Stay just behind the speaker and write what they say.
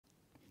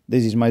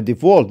This is my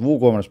default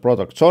WooCommerce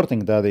product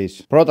sorting, that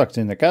is, products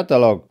in the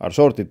catalog are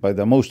sorted by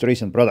the most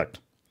recent product.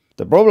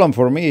 The problem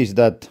for me is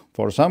that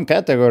for some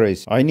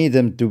categories I need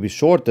them to be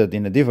sorted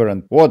in a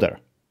different order.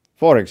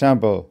 For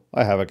example,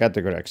 I have a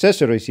category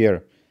accessories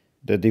here.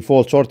 The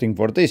default sorting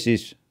for this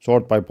is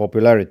sort by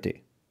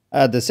popularity.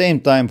 At the same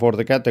time, for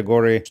the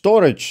category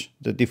storage,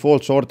 the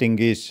default sorting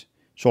is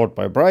sort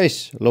by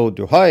price, low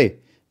to high.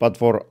 But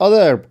for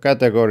other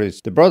categories,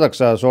 the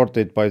products are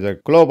sorted by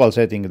the global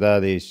setting,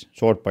 that is,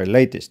 sort by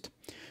latest.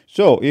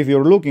 So if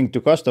you're looking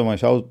to customize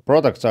how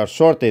products are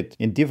sorted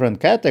in different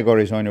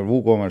categories on your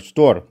WooCommerce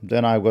store,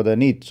 then I've got a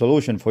neat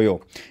solution for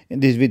you. In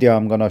this video,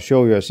 I'm gonna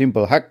show you a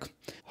simple hack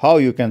how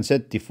you can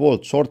set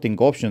default sorting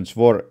options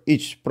for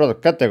each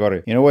product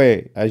category in a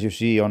way as you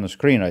see on the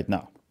screen right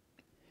now.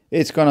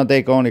 It's gonna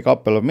take only a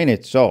couple of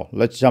minutes, so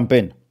let's jump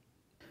in.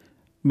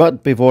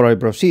 But before I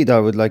proceed, I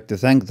would like to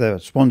thank the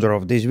sponsor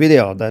of this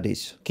video, that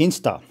is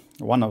Kinsta,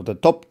 one of the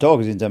top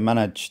dogs in the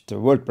managed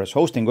WordPress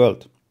hosting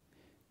world.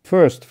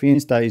 First,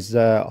 Kinsta is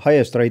the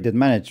highest rated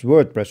managed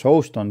WordPress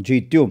host on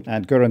G2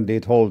 and currently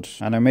it holds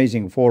an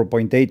amazing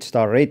 4.8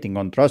 star rating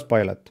on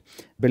Trustpilot.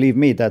 Believe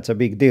me, that's a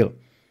big deal.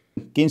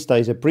 Kinsta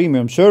is a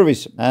premium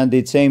service and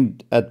it's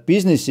aimed at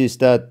businesses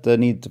that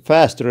need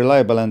fast,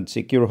 reliable and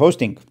secure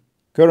hosting.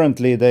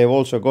 Currently, they've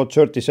also got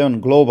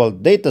 37 global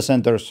data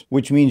centers,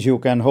 which means you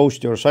can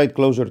host your site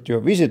closer to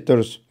your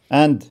visitors.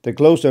 And the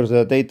closer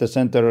the data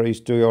center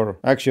is to your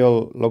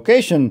actual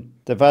location,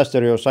 the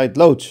faster your site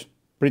loads.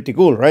 Pretty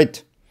cool,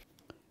 right?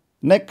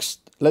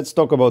 Next, let's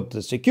talk about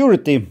the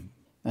security.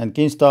 And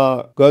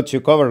Kinsta got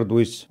you covered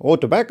with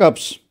auto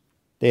backups.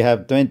 They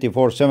have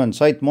 24/7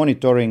 site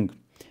monitoring.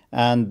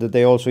 And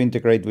they also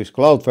integrate with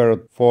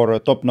Cloudflare for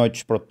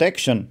top-notch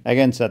protection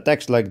against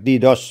attacks like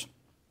DDoS.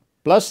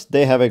 Plus,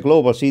 they have a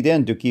global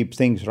CDN to keep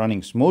things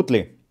running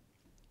smoothly.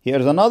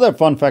 Here's another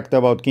fun fact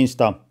about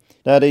Kinsta.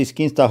 That is,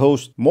 Kinsta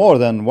hosts more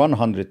than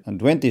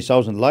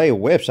 120,000 live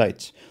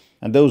websites.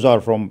 And those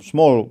are from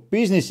small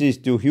businesses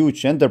to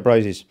huge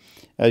enterprises.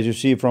 As you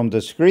see from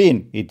the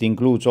screen, it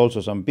includes also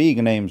some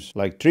big names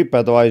like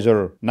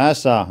TripAdvisor,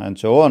 NASA, and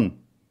so on.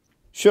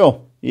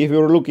 So, if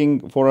you're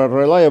looking for a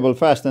reliable,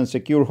 fast and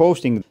secure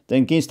hosting,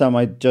 then Kinsta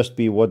might just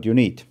be what you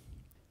need.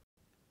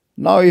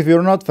 Now, if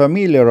you're not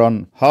familiar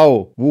on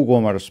how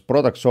WooCommerce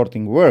product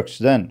sorting works,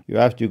 then you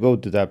have to go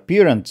to the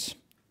appearance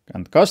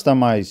and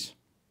customize.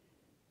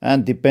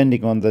 And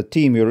depending on the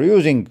theme you're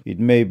using, it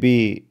may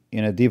be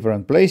in a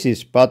different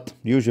places, but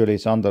usually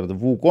it's under the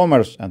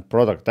WooCommerce and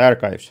product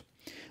archives.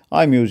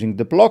 I'm using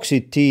the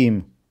Blocksy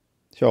theme,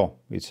 so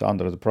it's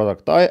under the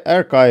product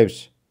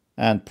archives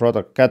and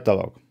product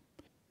catalog.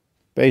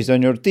 Based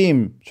on your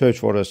theme, search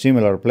for a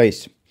similar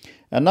place.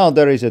 And now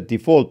there is a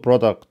default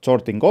product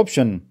sorting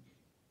option.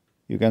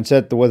 You can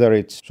set whether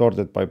it's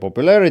sorted by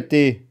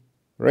popularity,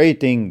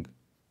 rating,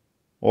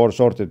 or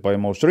sorted by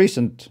most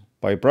recent,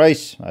 by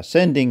price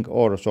ascending,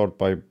 or sort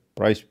by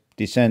price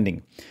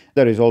descending.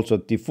 There is also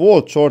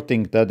default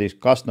sorting, that is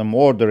custom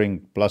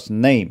ordering plus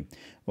name.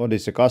 What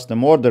is a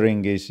custom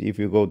ordering is if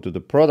you go to the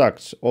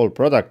products, all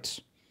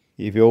products,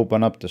 if you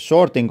open up the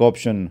sorting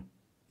option,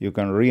 you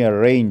can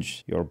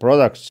rearrange your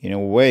products in a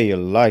way you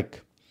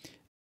like.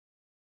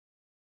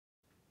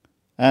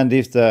 And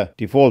if the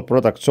default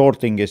product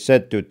sorting is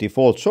set to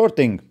default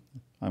sorting,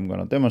 I'm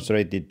going to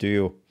demonstrate it to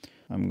you.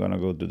 I'm going to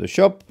go to the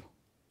shop.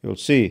 You'll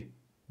see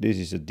this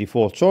is a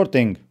default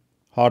sorting.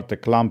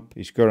 Hardtech lamp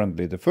is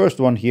currently the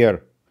first one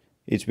here.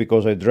 It's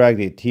because I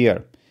dragged it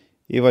here.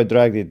 If I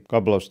dragged it a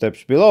couple of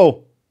steps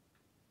below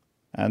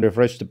and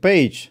refresh the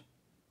page,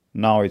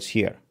 now it's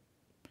here.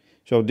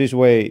 So this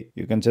way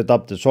you can set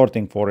up the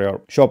sorting for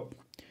your shop.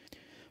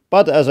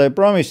 But as I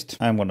promised,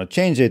 I'm going to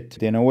change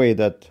it in a way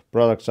that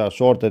products are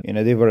sorted in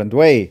a different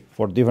way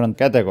for different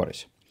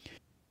categories.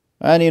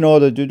 And in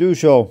order to do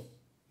so,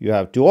 you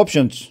have two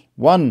options.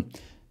 One,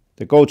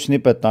 the code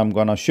snippet I'm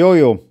going to show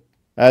you,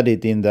 add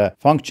it in the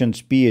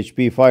functions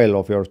PHP file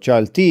of your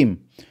child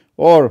theme.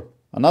 Or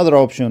another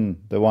option,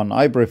 the one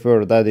I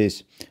prefer, that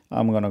is,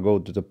 I'm going to go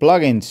to the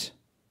plugins,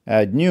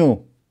 add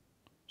new,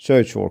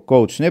 search for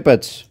code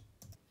snippets.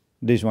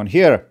 This one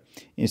here.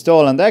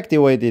 Install and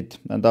activate it,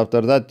 and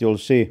after that you'll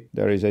see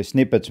there is a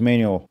snippets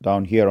menu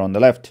down here on the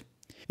left.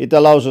 It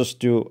allows us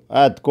to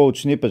add code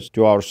snippets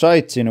to our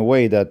sites in a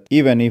way that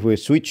even if we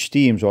switch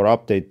themes or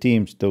update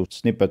themes, those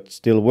snippets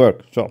still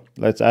work. So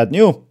let's add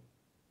new.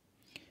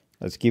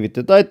 Let's give it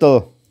the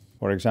title,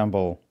 for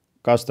example,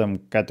 custom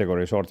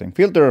category sorting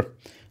filter.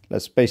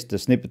 Let's paste the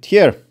snippet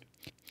here.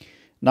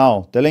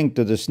 Now the link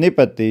to the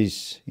snippet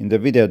is in the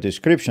video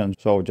description,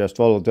 so just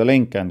follow the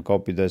link and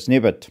copy the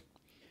snippet.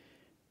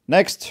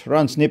 Next,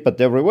 run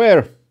snippet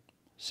everywhere,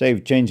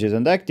 save changes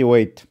and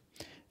activate.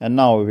 And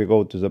now if we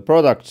go to the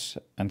products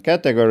and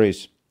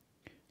categories,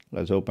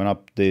 let's open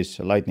up this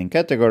lightning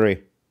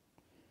category.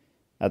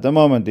 At the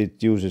moment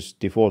it uses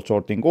default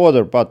sorting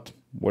order, but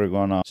we're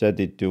gonna set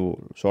it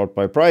to sort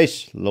by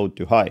price, low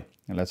to high.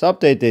 And let's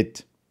update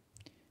it.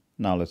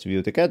 Now let's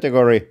view the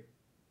category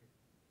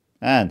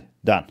and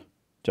done.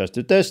 Just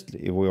to test,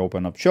 if we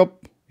open up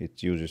shop,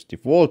 it uses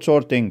default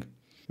sorting.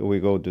 we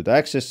go to the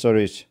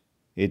accessories,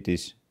 it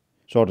is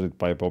sorted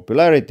by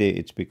popularity.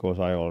 It's because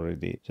I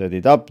already set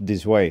it up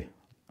this way.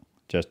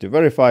 Just to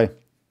verify,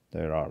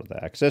 there are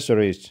the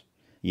accessories.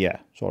 Yeah,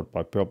 sort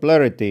by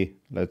popularity.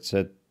 Let's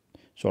set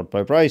sort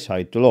by price,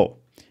 high to low.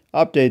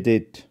 Update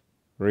it,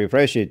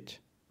 refresh it,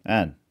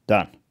 and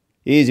done.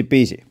 Easy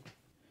peasy.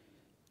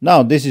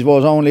 Now this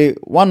was only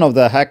one of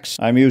the hacks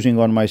I'm using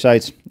on my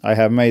sites. I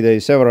have made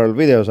several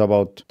videos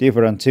about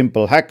different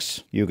simple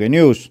hacks you can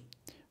use.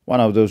 One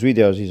of those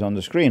videos is on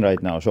the screen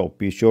right now, so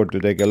be sure to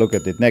take a look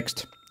at it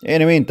next.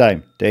 In the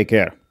meantime, take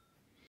care.